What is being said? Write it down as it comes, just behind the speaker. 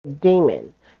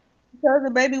Demon. Because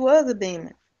the baby was a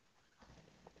demon.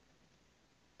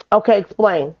 Okay,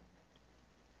 explain.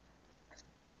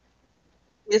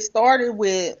 It started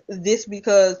with this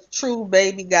because True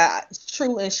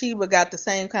and Sheba got the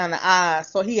same kind of eyes,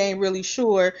 so he ain't really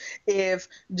sure if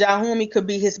Jahumi could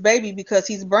be his baby because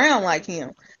he's brown like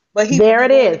him. But he There wasn't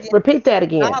it going is. against Repeat that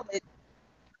again. knowledge.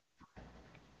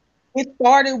 It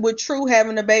started with True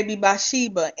having a baby by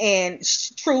Sheba, and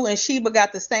True and Sheba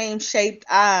got the same shaped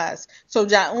eyes. So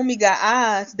Jaumi got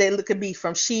eyes that could be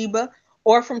from Sheba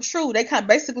or from True. They kind of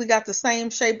basically got the same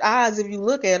shaped eyes if you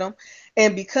look at them.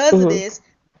 And because of Hmm. this,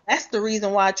 that's the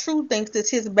reason why True thinks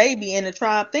it's his baby, and the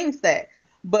tribe thinks that.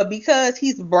 But because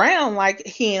he's brown like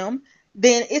him,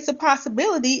 then it's a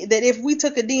possibility that if we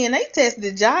took a DNA test,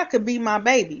 that Ja could be my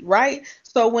baby, right?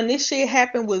 So when this shit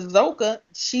happened with Zoka,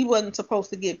 she wasn't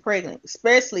supposed to get pregnant,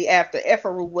 especially after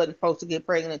Efaru wasn't supposed to get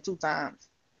pregnant 2 times.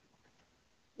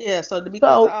 Yeah, so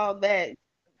because of So, all that,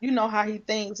 you know how he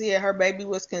thinks, yeah, her baby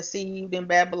was conceived in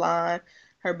Babylon,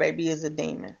 her baby is a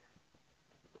demon.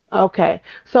 okay.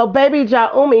 So, baby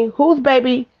Jaumi, whose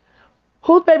baby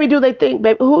do they think,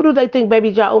 baby, who do they think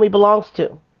baby Jaumi belongs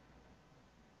to?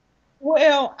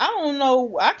 Well, I don't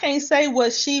know. I can't say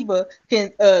what Sheba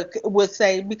can would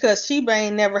say because Sheba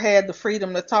ain't never had the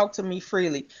freedom to talk to me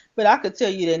freely. But I could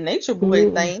tell you that Nature Boy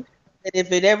Mm. thing that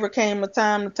if it ever came a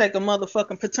time to take a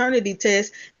motherfucking paternity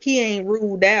test, he ain't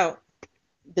ruled out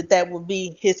that that would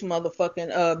be his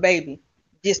motherfucking baby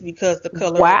just because the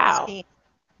color of his Wow. skin.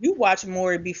 You watched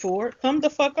Maury before. Come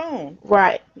the fuck on.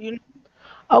 Right. You know,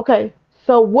 Okay.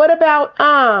 So, what about,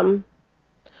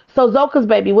 so Zoka's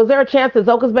baby, was there a chance that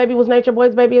Zoka's baby was Nature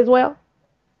Boy's baby as well?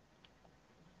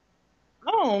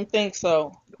 I don't think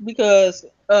so because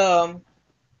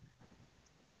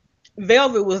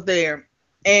Velvet was there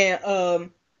and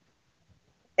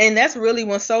that's really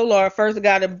when Solar first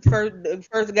got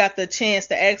the chance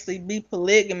to actually be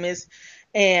polygamous,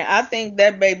 and I think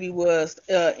that baby was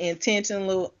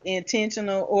intentional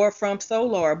or from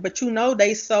Solar. But you know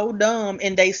they so dumb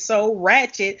and they so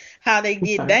ratchet how they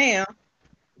get Okay. down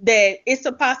that it's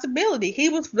a possibility. They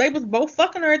was both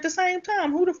fucking her at the same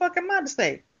time. Who the fuck am I to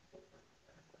say?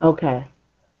 Okay.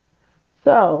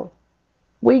 So,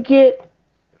 we get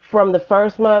from the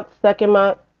first month, second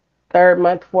month, third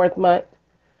month, fourth month,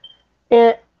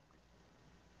 and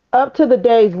up to the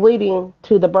days leading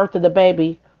to the birth of the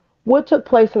baby, what took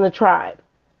place in the tribe?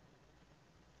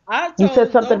 I You said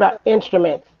told something Zoka, about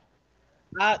instruments.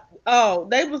 I oh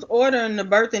they was ordering the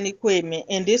birthing equipment,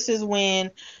 and this is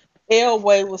when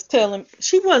Elway was telling.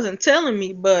 She wasn't telling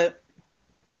me, but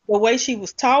the way she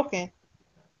was talking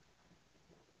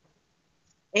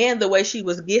and the way she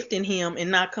was gifting him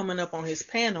and not coming up on his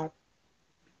panel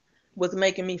was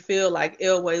making me feel like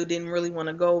Elway didn't really want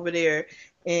to go over there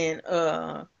and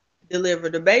deliver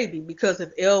the baby, because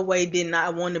if Elway did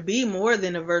not want to be more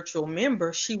than a virtual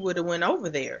member, she would have went over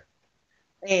there.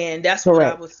 And that's what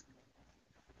I Correct. was.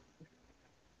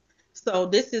 So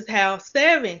this is how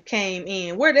Seven came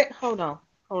in. Where that? Hold on.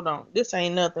 This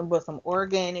ain't nothing but some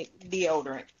organic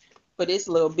deodorant for this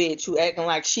little bitch who acting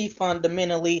like she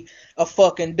fundamentally a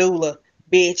fucking doula,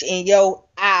 bitch, in your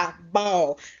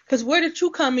eyeball. Cause where did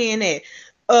you come in at?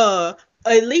 Uh,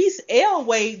 at least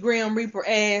Elway Grim Reaper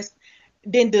ass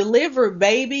then delivered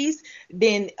babies,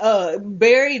 then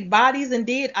buried bodies and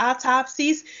did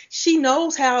autopsies. She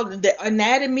knows how the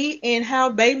anatomy and how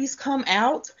babies come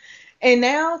out. And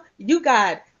now you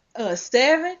got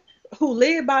Seven, who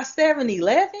lived by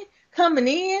 7-Eleven, coming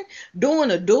in doing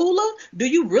a doula. Do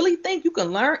you really think you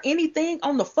can learn anything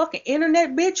on the fucking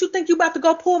internet, bitch? You think you about to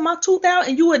go pull my tooth out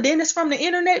and you a dentist from the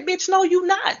internet, bitch? No, you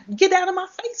not. Get out of my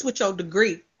face with your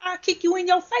degree. I'll kick you in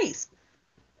your face.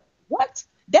 What?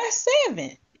 That's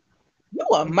Seven. You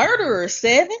a murderer,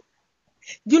 Seven.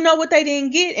 You know what they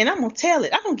didn't get, and I'm gonna tell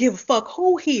it. I don't give a fuck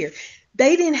who here.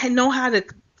 They didn't know how to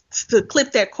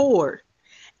clip that cord,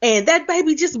 and that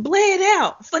baby just bled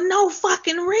out for no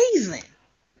fucking reason.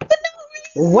 For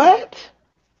no reason. What?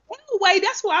 Anyway,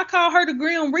 that's why I call her the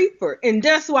Grim Reaper, and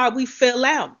that's why we fell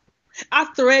out. I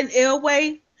threatened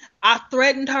Elway. I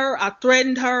threatened her. I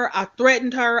threatened her. I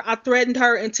threatened her. I threatened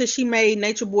her until she made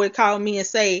Nature Boy call me and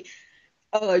say,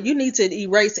 you need to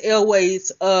erase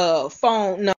Elway's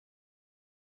phone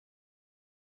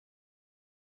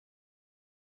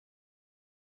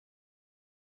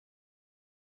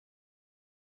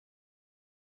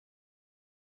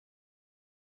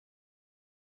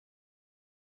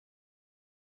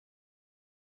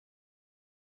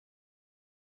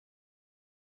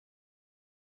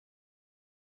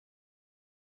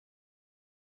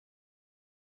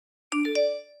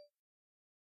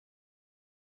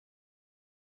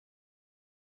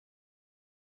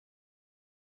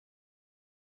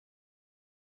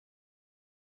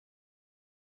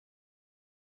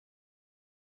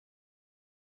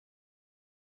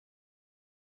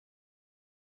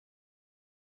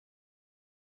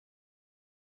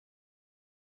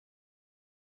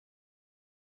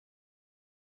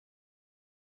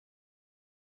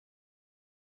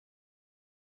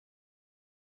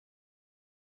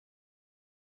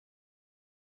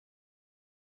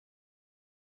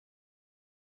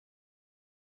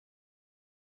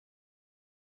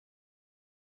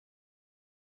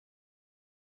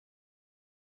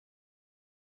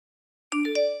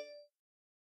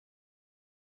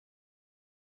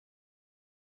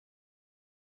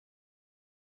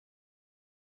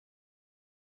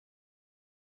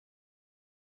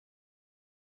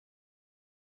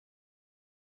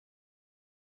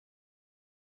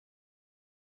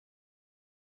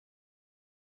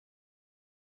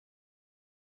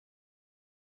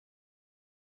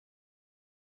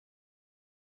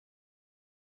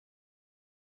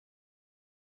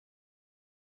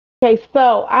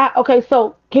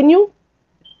So can you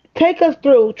take us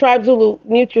through Tribe Zulu?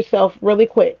 Mute yourself really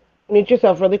quick. Mute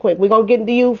yourself really quick. We're gonna get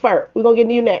into you first. We're gonna get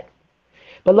into you next.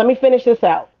 But let me finish this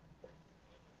out.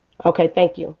 Okay,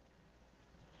 thank you.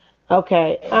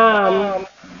 Okay.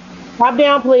 Drop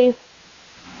down, please.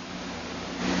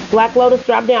 Black Lotus,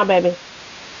 drop down, baby.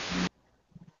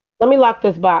 Let me lock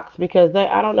this box because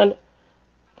I don't know.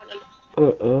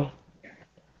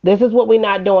 This is what we're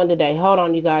not doing today. Hold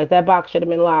on, you guys. That box should have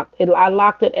been locked. I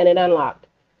locked it and it unlocked.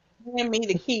 Hand me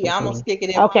the key. I'm gonna stick it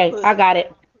in my Okay, I pussy. got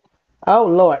it. Oh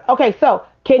Lord. Okay, so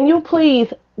can you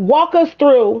please walk us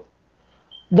through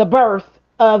the birth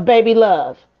of baby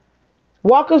love?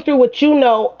 Walk us through what you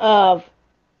know of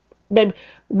baby.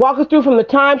 Walk us through from the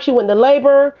time she went into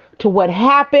labor to what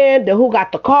happened, to who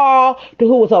got the call, to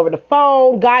who was over the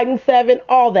phone, guidance 7,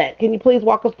 all that. Can you please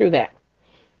walk us through that?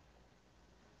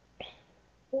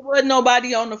 There wasn't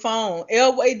nobody on the phone.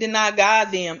 Elway did not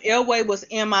guide them. Elway was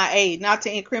MIA, not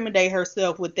to incriminate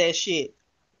herself with that shit.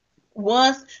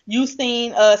 Once you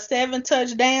seen Seven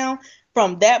touchdown,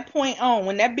 from that point on,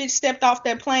 when that bitch stepped off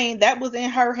that plane, that was in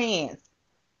her hands.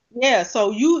 Yeah,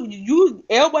 so you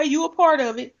Elway, you a part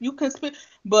of it. You can speak,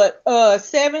 but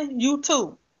Seven, you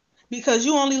too. Because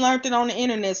you only learned it on the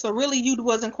internet, so really you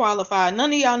wasn't qualified.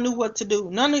 None of y'all knew what to do.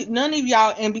 None of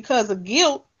y'all, and because of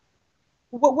guilt,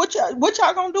 what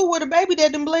y'all gonna do with a baby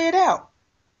that done bled out?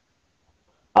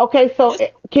 Okay, so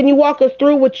It's can you walk us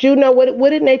through what you know? What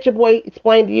did Nature Boy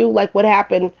explain to you? Like what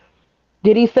happened?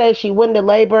 Did he say she went into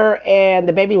labor and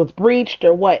the baby was breached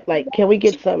or what? Like, can we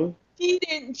get she, some?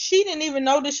 she didn't even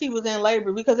know that she was in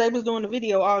labor because they was doing the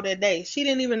video all that day. She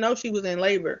didn't even know she was in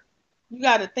labor. You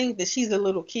got to think that she's a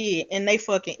little kid and they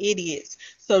fucking idiots.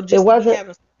 So It just to be wasn't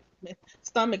having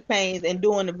stomach pains and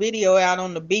doing the video out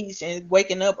on the beach and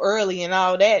waking up early and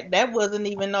all that, that wasn't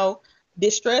even no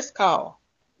distress call,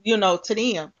 to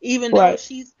them. Even though right,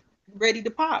 she's ready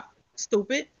to pop,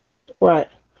 stupid. right.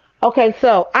 Okay,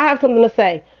 so I have something to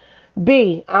say.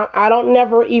 I don't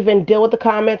never even deal with the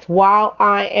comments while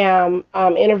I am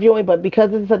interviewing, but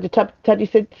because this is such a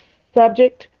touchy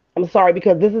subject, I'm sorry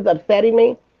because this is upsetting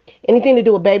me. Anything to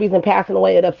do with babies and passing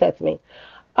away, it upsets me.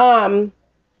 Um,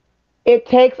 it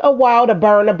takes a while to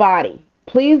burn a body.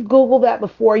 Please Google that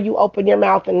before you open your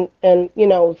mouth and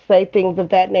say things of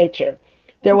that nature.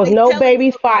 There was They no telling you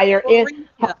baby's about the fire in.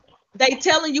 Orisha. They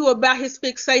telling you about his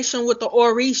fixation with the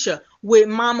Orisha, with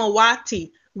Mama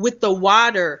Wati, with the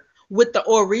water, with the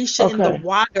Orisha in the Okay,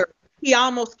 water. He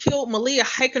almost killed Malia,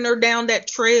 hiking her down that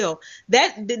trail.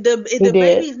 That he the baby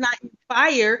did. is not in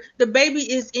fire. The baby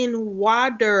is in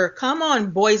water. Come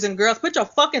on, boys and girls, put your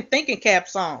fucking thinking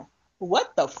caps on.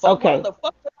 What the fuck? Why Okay, the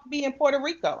fuck would I be in Puerto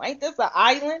Rico? Ain't this an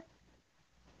island?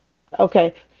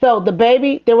 okay. So the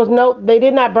baby, there was no. They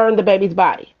did not burn the baby's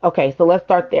body. Okay, so let's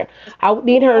start there. I would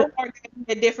need her, Solar gave me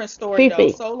a different story though.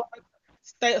 Fifi.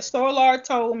 Solar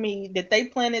told me that they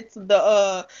planted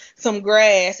the some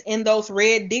grass in those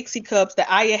red Dixie cups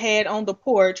that Aya had on the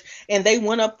porch, and they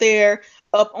went up there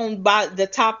up on by the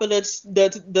top of the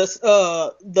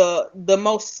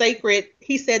most sacred.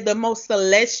 He said the most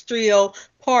celestial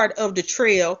part of the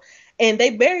trail, and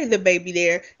they buried the baby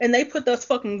there, and they put those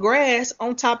fucking grass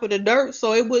on top of the dirt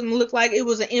so it wouldn't look like it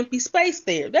was an empty space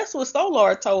there. That's what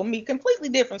Solar told me. Completely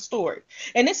different story.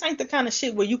 And this ain't the kind of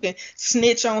shit where you can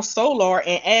snitch on Solar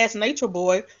and ask Nature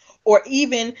Boy, or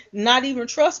even not even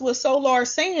trust what Solar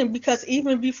is saying, because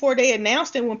even before they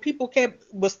announced it, when people kept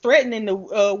was threatening the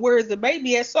where's the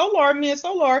baby at, me and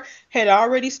Solar had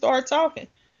already started talking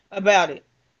about it.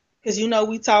 Because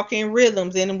we talk in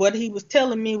rhythms, and what he was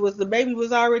telling me was the baby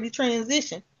was already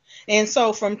transitioned. And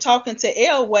so from talking to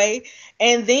Elway,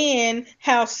 and then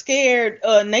how scared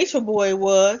Nature Boy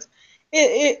was,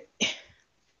 it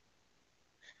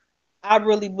I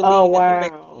really Oh believe that the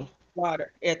baby wow. was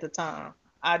water at the time.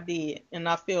 I did, and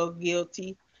I feel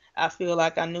guilty. I feel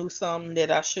like I knew something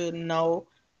that I shouldn't know,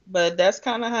 but that's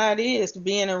kind of how it is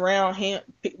being around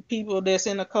people that's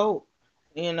in a cult,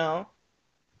 you know.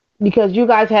 Because you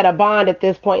guys had a bond at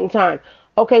this point in time.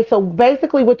 Okay, so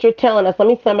basically what you're telling us, let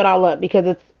me sum it all up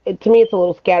because to me it's a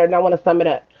little scattered and I want to sum it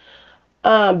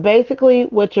up. Basically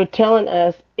what you're telling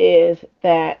us is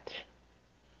that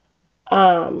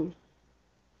um,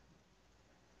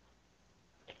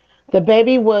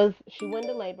 she went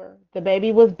into labor. The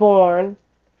baby was born.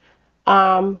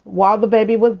 While the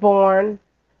baby was born,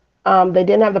 they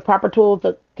didn't have the proper tools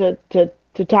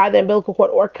to tie the umbilical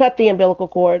cord or cut the umbilical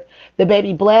cord. The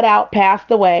baby bled out,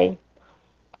 passed away,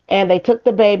 and they took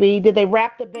the baby. Did they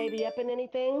wrap the baby up in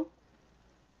anything?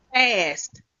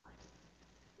 Fast,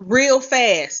 real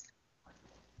fast.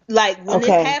 Like when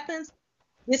Okay.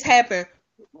 this happened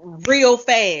real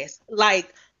fast.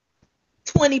 Like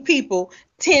 20 people,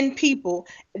 10 people,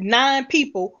 9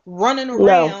 people running No.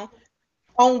 around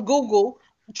on Google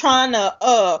trying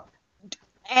to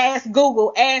ask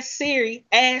Google, ask Siri,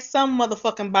 ask some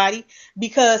motherfucking body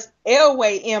because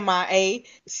Elway MIA,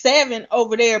 Seven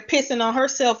over there pissing on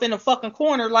herself in a fucking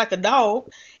corner like a dog,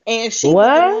 and she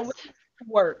was the one with What?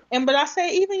 work. And but I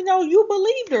say, even though you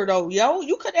believed her though, yo,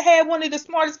 you could have had one of the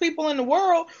smartest people in the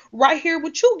world right here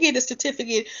with you get a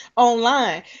certificate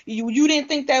online. You didn't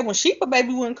think that when Sheepa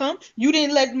baby wouldn't come. You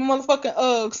didn't let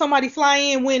motherfucking somebody fly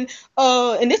in when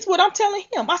and this is what I'm telling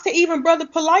him. I said even brother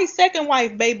Polite's second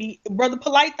wife, baby, brother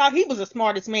Polite thought he was the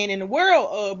smartest man in the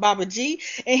world, Baba G,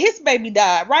 and his baby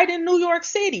died right in New York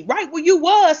City, right where you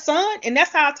was, son. And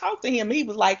that's how I talked to him. He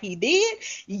was like, he did?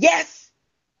 Yes.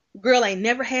 Girl ain't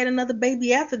never had another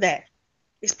baby after that.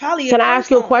 It's probably a Can I ask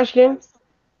curse you a on her. question?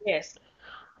 Yes.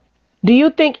 Do you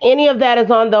think any of that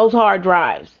is on those hard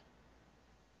drives?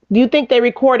 Do you think they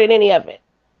recorded any of it?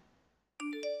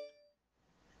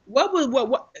 What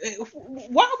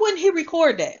why wouldn't he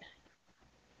record that?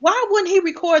 Why wouldn't he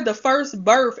record the first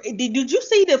birth? Did you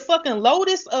see the fucking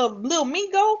Lotus of Lil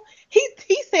Migo?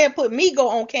 He said put Migo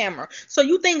on camera. So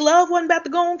you think Love wasn't about to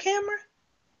go on camera?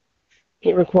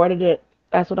 He recorded it.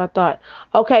 That's what I thought.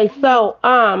 Okay, I mean, so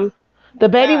the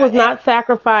baby God, was not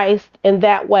sacrificed in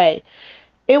that way.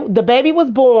 The baby was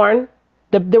born.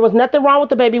 There was nothing wrong with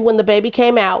the baby when the baby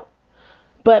came out,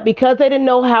 but because they didn't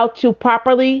know how to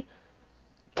properly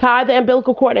tie the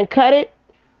umbilical cord and cut it,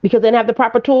 because they didn't have the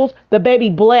proper tools, the baby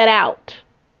bled out.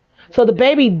 So the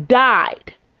baby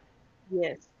died.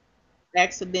 yes,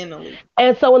 accidentally.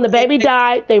 And so when the They, baby they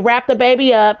died, they wrapped the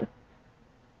baby up.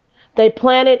 They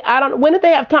planted. I don't. When did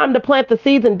they have time to plant the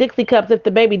seeds in Dixie cups if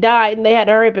the baby died and they had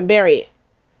to hurry up and bury it?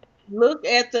 look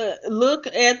at the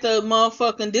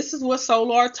motherfucking. This is what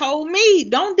Solar told me.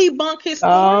 Don't debunk his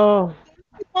story. Oh,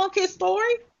 Debunk his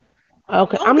story.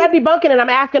 okay. Don't I'm not debunk. debunking it. I'm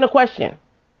asking a question.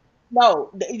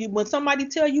 No, when somebody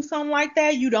tell you something like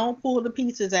that, you don't pull the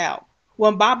pieces out.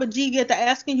 When Baba G get to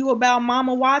asking you about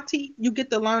Mama Wati, you get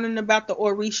to learning about the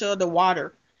Orisha, the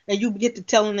water, and you get to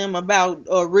telling them about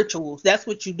rituals. That's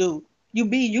what you do. You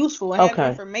be useful and have Okay.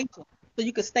 information so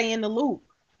you can stay in the loop.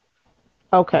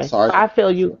 I'm Okay. sorry. I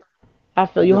feel you. I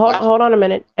feel My you. Hold, device, hold on a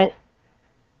minute.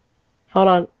 Hold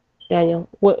on, Daniel.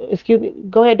 What, excuse me.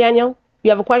 Go ahead, Daniel.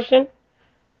 You have a question?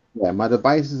 yeah, my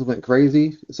devices went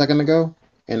crazy a second ago,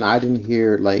 and I didn't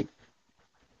hear like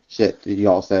shit that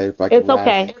y'all said for like the It's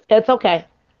last okay. It's okay.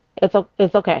 It's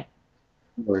okay.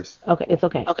 verse. Okay. It's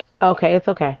okay. Okay. It's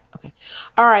okay. Okay.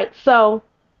 All right. So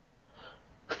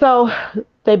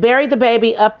they buried the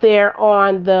baby up there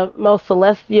on the most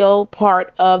celestial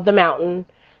part of the mountain.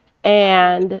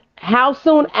 And how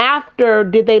soon after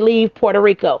did they leave Puerto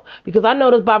Rico? Because I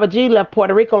noticed Baba G left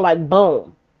Puerto Rico like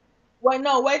boom. Wait,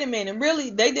 no, wait a minute. Really,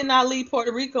 they did not leave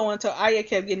Puerto Rico until Aya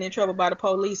kept getting in trouble by the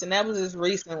police, and that was just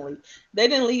recently. They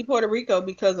didn't leave Puerto Rico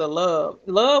because of love.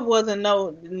 Love wasn't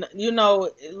no,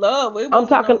 love. It I'm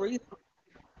wasn't no talking. reason.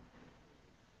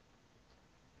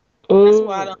 That's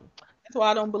why I Mm, don't. That's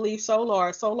why I don't believe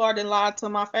Solar. Solar didn't lie to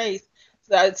my face.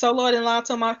 Solar didn't lie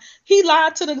to my. He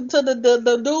lied to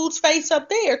the dude's face up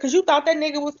there because you thought that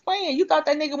nigga was playing. You thought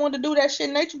that nigga wanted to do that shit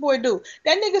Nature Boy do.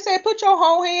 That nigga said put your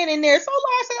whole hand in there.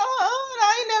 Solar said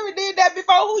I ain't never did that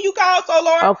before. Who you call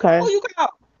Solar? okay. Who you call?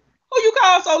 Who you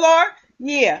call Solar?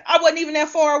 Yeah, I wasn't even that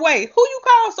far away. Who you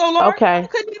call Solar? I Okay.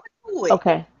 couldn't even do it.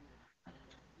 Okay.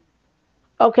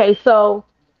 Okay. So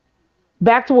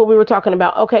back to what we were talking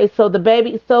about. Okay. So the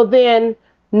baby. So then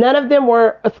none of them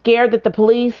were scared that the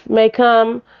police may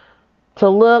come to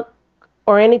look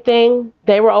or anything.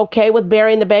 They were okay with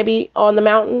burying the baby on the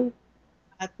mountain.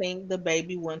 I think the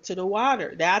baby went to the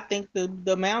water. I think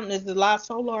the mountain is the lie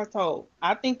Solar told.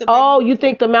 I think the baby Oh, went you to the.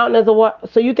 think the mountain is a what?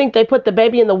 So you think they put the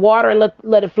baby in the water and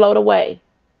let it float away?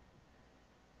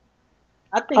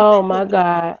 I think Oh they my put the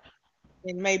God.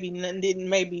 and maybe didn't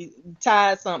maybe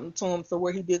tie something to him so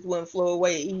where he just wouldn't flow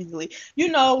away easily.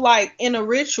 Like in a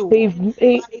He, ritual,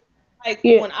 he like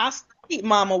yeah. when I studied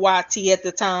Mama YT at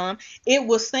the time, it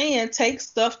was saying take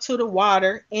stuff to the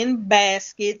water in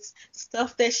baskets,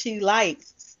 stuff that she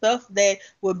likes, stuff that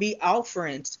would be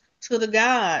offerings to the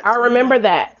I gods. remember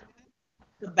that.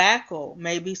 Tobacco,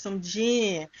 maybe some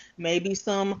gin, maybe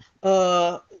some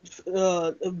banana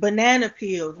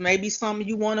peels, maybe some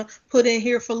you want to put in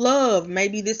here for love.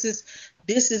 Maybe this is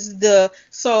the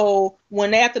so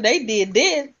when after they did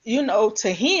this,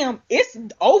 to him it's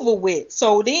over with.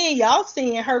 So then y'all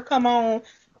seeing her come on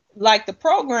like the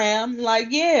program, like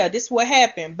yeah, this what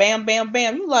happened. Bam, bam,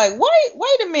 bam. You like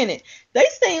wait a minute. They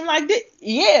seem like this.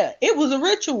 Yeah, it was a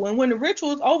ritual, and when the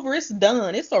ritual is over, it's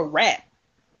done. It's a wrap.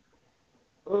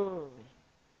 Mm.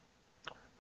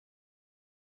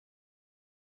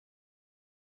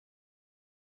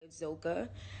 Zoka.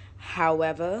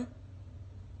 However,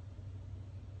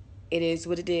 it is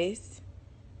what it is.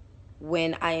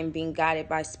 When I am being guided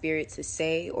by spirit to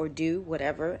say or do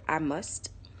whatever I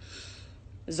must.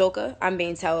 Zoka, I'm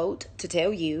being told to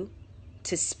tell you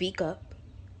to speak up,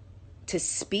 to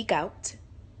speak out.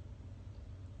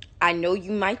 I know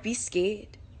you might be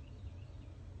scared.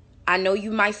 I know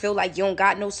you might feel like you don't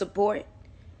got no support.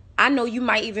 I know you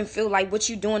might even feel like what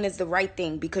you're doing is the right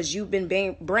thing because you've been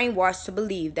brainwashed to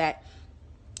believe that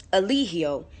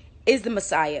Eligio is the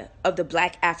Messiah of the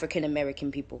Black African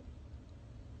American people.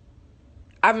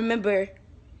 I remember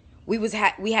we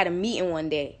had a meeting one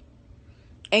day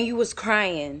and you was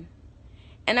crying.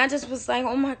 And I just was like,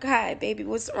 oh my God, baby,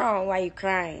 what's wrong? Why you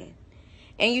crying?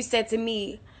 And you said to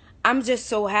me, I'm just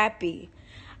so happy.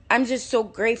 I'm just so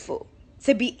grateful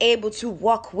to be able to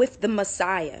walk with the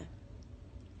Messiah.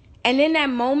 And in that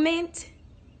moment,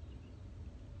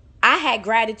 I had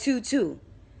gratitude too.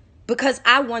 Because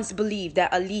I once believed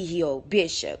that Eligio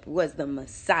Bishop was the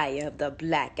Messiah of the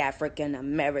Black African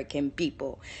American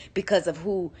people because of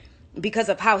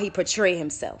how he portrayed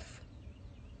himself.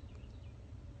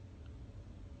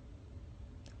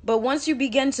 But once you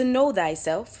begin to know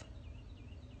thyself,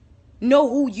 know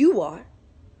who you are,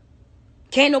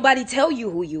 can't nobody tell you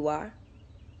who you are.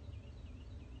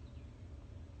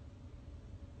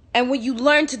 And when you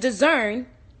learn to discern,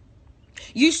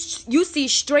 you see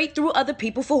straight through other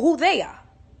people for who they are.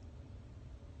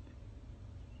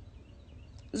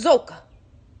 Zoka,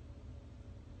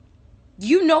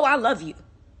 you know I love you.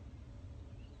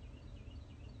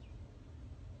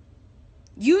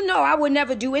 You know I would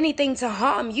never do anything to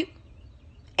harm you.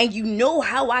 And you know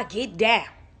how I get down.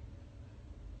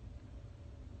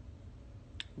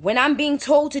 When I'm being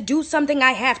told to do something,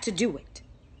 I have to do it.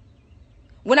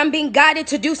 When I'm being guided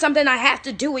to do something, I have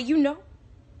to do it, you know.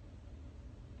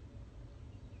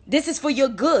 This is for your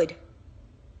good.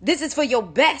 This is for your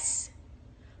best.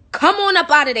 Come on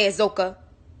up out of there, Zoka.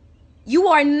 You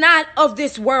are not of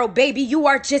this world, baby. You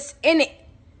are just in it.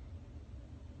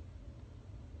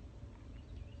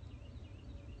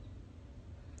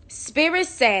 Spirit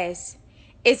says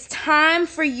it's time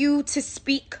for you to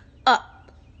speak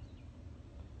up.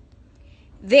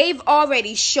 They've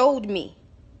already showed me.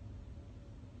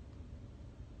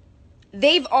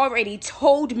 They've already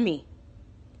told me.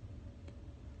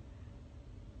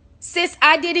 Sis,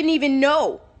 I didn't even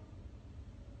know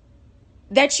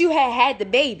that you had the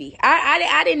baby.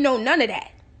 I didn't know none of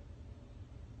that.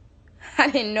 I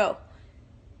didn't know.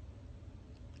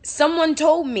 Someone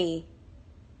told me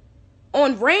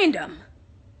on random.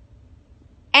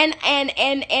 And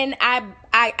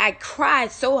I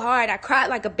cried so hard. I cried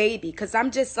like a baby because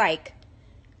I'm just like,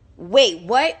 wait,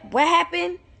 what? What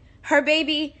happened? Her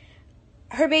baby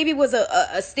was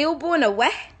a stillborn or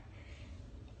what?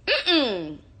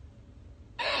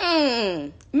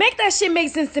 Make that shit make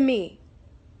sense to me.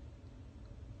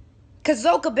 Cause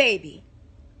Zoka baby,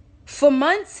 for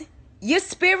months, your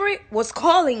spirit was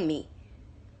calling me.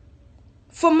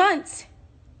 For months.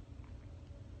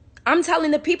 I'm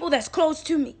telling the people that's close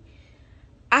to me,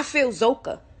 I feel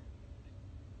Zoka.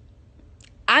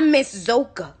 I miss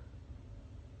Zoka.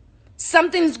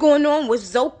 Something's going on with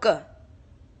Zoka.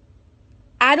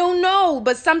 I don't know,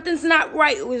 but something's not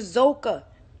right with Zoka.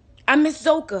 I miss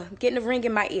Zoka. I'm getting a ring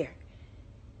in my ear.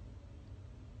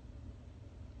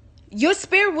 Your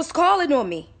spirit was calling on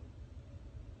me.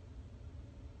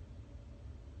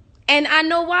 And I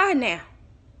know why now.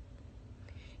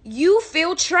 You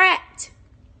feel trapped.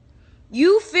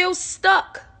 You feel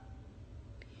stuck.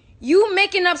 You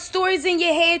making up stories in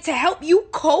your head to help you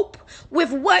cope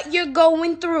with what you're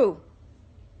going through.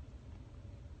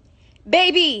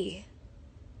 Baby,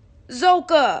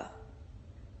 Zoka,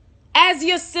 as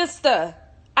your sister,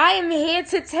 I am here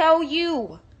to tell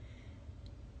you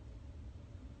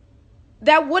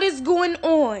that what is going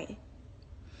on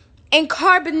in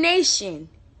carbonation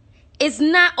is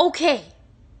not okay.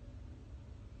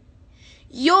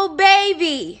 Your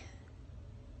baby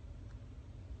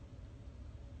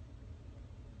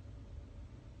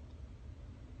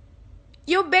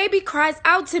cries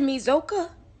out to me, Zoka.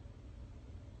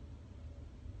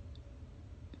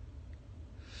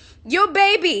 Your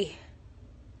baby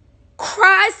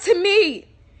cries to me.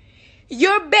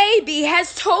 Your baby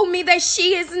has told me that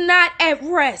she is not at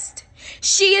rest.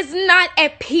 She is not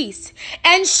at peace.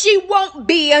 And she won't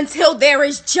be until there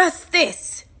is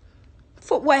justice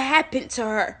for what happened to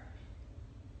her.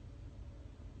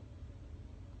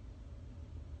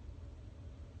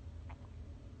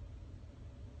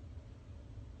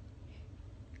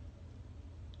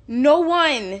 No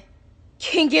one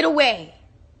can get away.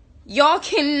 Y'all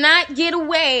cannot get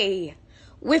away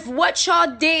with what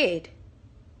y'all did.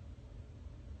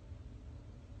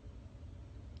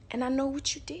 And I know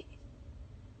what you did.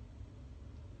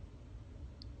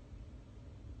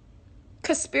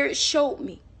 Because Spirit showed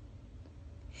me.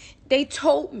 They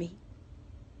told me.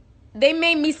 They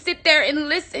made me sit there and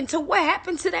listen to what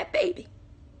happened to that baby.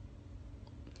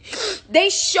 They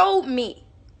showed me.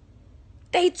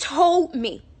 They told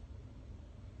me.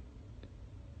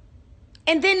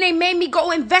 And then they made me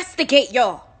go investigate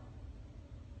y'all.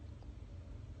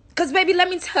 Because, baby, let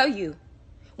me tell you.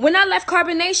 When I left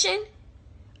Carbonation,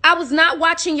 I was not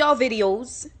watching y'all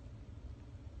videos.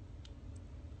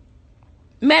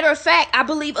 Matter of fact, I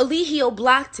believe Eligio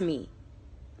blocked me.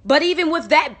 But even with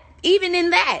that, even in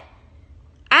that,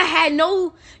 I had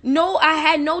no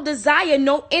desire,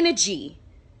 no energy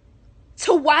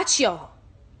to watch y'all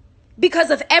because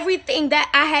of everything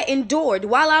that I had endured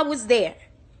while I was there.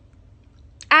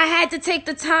 I had to take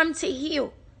the time to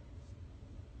heal.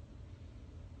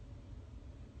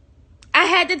 I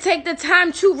had to take the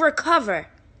time to recover.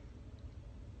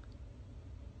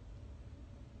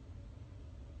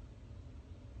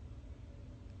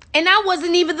 And I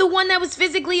wasn't even the one that was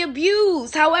physically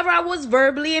abused. However, I was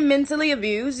verbally and mentally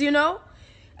abused, you know?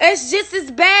 It's just as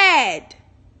bad.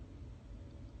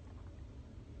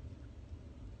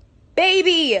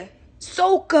 Baby,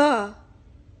 Soka,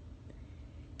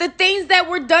 the things that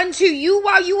were done to you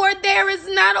while you were there is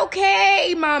not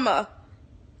okay, mama.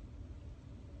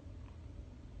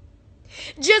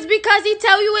 Just because he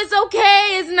tell you it's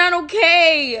okay, it's not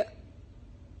okay.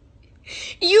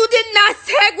 You did not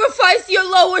sacrifice your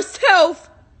lower self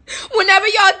whenever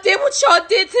y'all did what y'all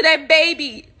did to that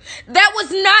baby. That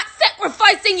was not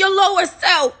sacrificing your lower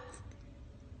self.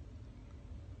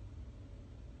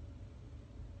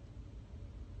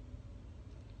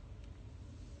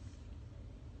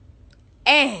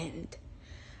 And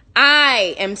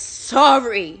I am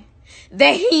sorry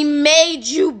that he made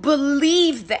you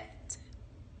believe that.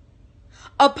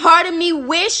 A part of me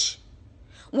wish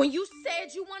when you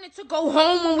said you wanted to go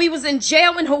home when we was in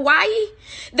jail in Hawaii,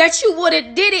 that you would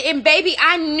have did it. And baby,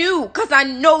 I knew, because I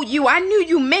know you. I knew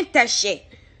you meant that shit.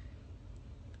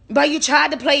 But you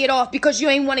tried to play it off because you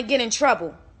ain't want to get in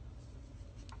trouble.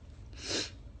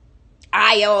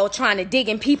 I all trying to dig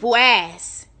in people's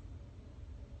ass.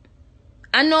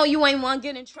 I know you ain't want to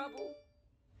get in trouble.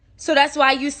 So that's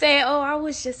why you said, oh, I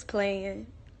was just playing.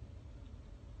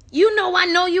 You know I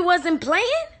know you wasn't playing.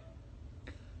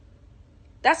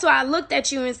 That's why I looked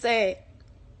at you and said,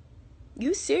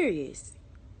 you serious.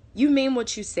 You mean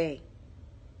what you say.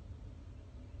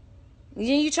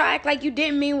 You try to act like you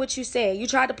didn't mean what you said. You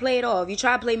tried to play it off. You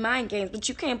tried to play mind games, but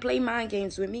you can't play mind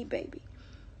games with me, baby.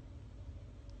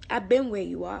 I've been where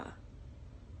you are.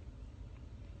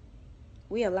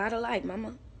 We a lot alike,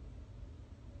 mama.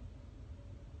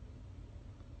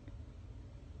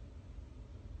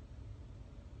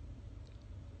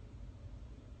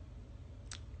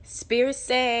 Spirit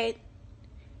said,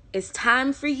 it's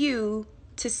time for you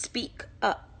to speak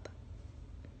up.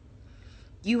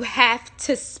 You have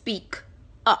to speak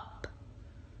up.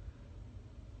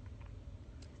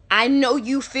 I know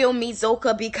you feel me,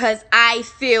 Zoka, because I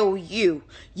feel you.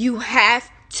 You have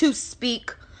to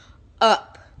speak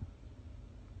up.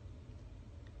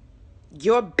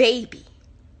 Your baby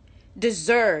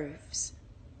deserves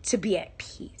to be at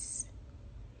peace.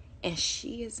 And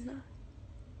she is not.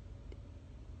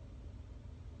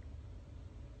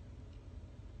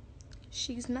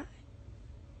 She's not.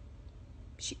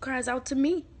 She cries out to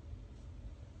me.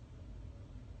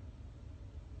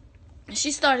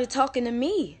 She started talking to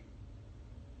me.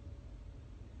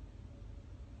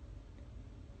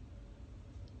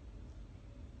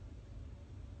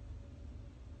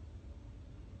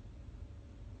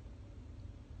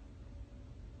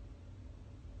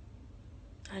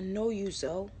 I know you,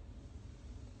 Zoe.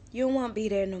 You don't want to be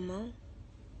there no more.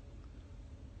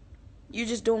 You're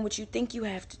just doing what you think you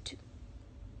have to do.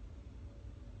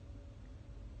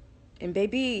 And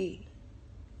baby,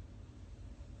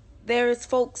 there is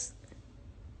folks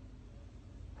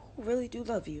who really do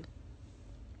love you,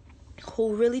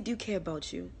 who really do care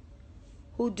about you,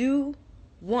 who do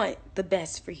want the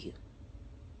best for you.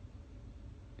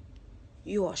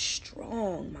 You are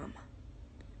strong, mama.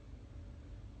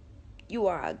 You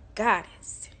are a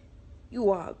goddess. You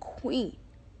are a queen.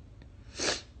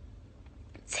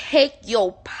 Take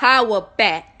your power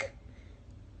back.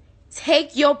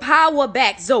 Take your power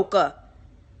back, Zoka.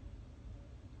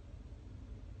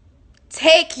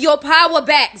 Take your power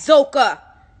back, Zoka.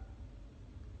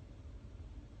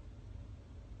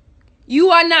 You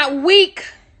are not weak.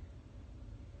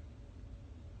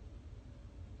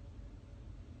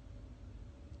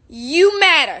 You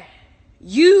matter.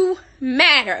 You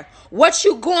matter. What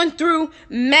you going through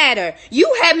matter.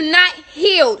 You have not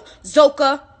healed,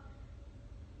 Zoka.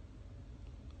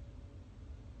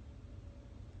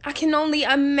 I can only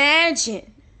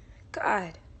imagine,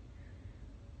 God,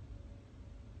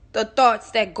 the thoughts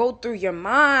that go through your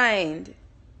mind.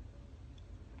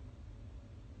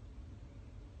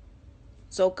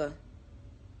 Zoka,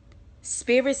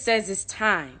 Spirit says it's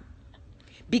time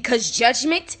because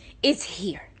judgment is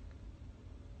here.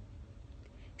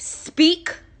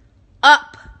 Speak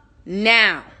up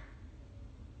now.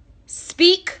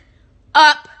 Speak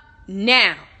up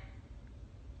now.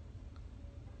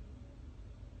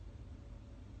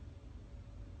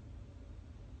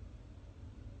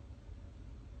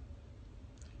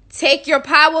 Take your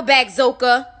power back,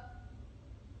 Zoka.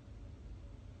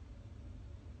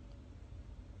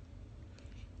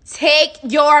 Take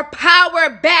your power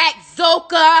back,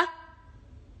 Zoka.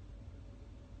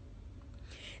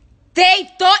 They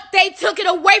thought they took it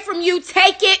away from you.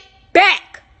 Take it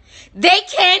back. They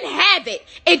can't have it.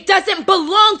 It doesn't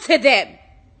belong to them.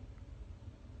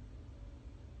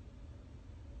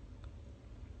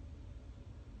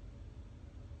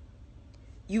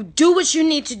 You do what you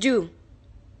need to do.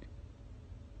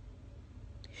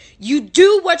 You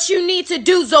do what you need to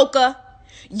do, Zoka.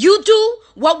 You do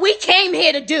what we came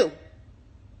here to do.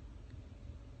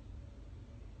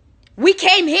 We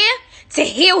came here to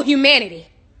heal humanity.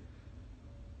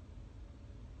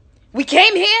 We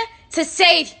came here to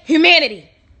save humanity.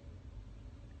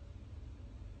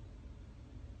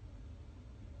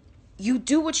 You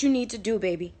do what you need to do,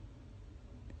 baby.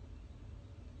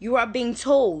 You are being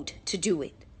told to do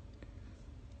it.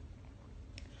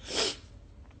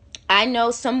 I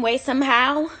know some way,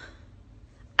 somehow.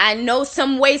 I know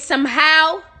some way,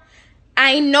 somehow.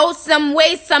 I know some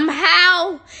way,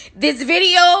 somehow. This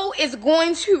video is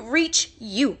going to reach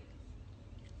you.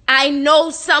 I know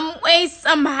some way,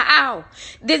 somehow.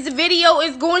 This video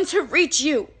is going to reach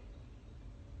you.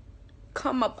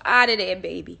 Come up out of there,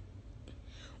 baby.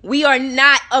 We are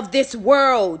not of this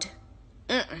world.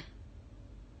 We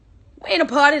ain't a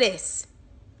part of this.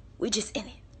 We just in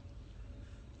it.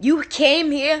 You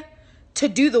came here to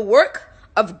do the work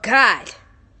of God.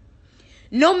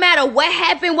 No matter what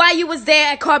happened while you was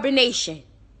there at carbonation.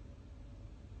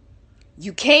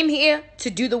 You came here to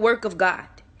do the work of God.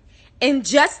 And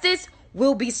justice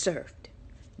will be served.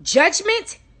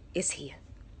 Judgment is here.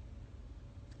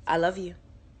 I love you.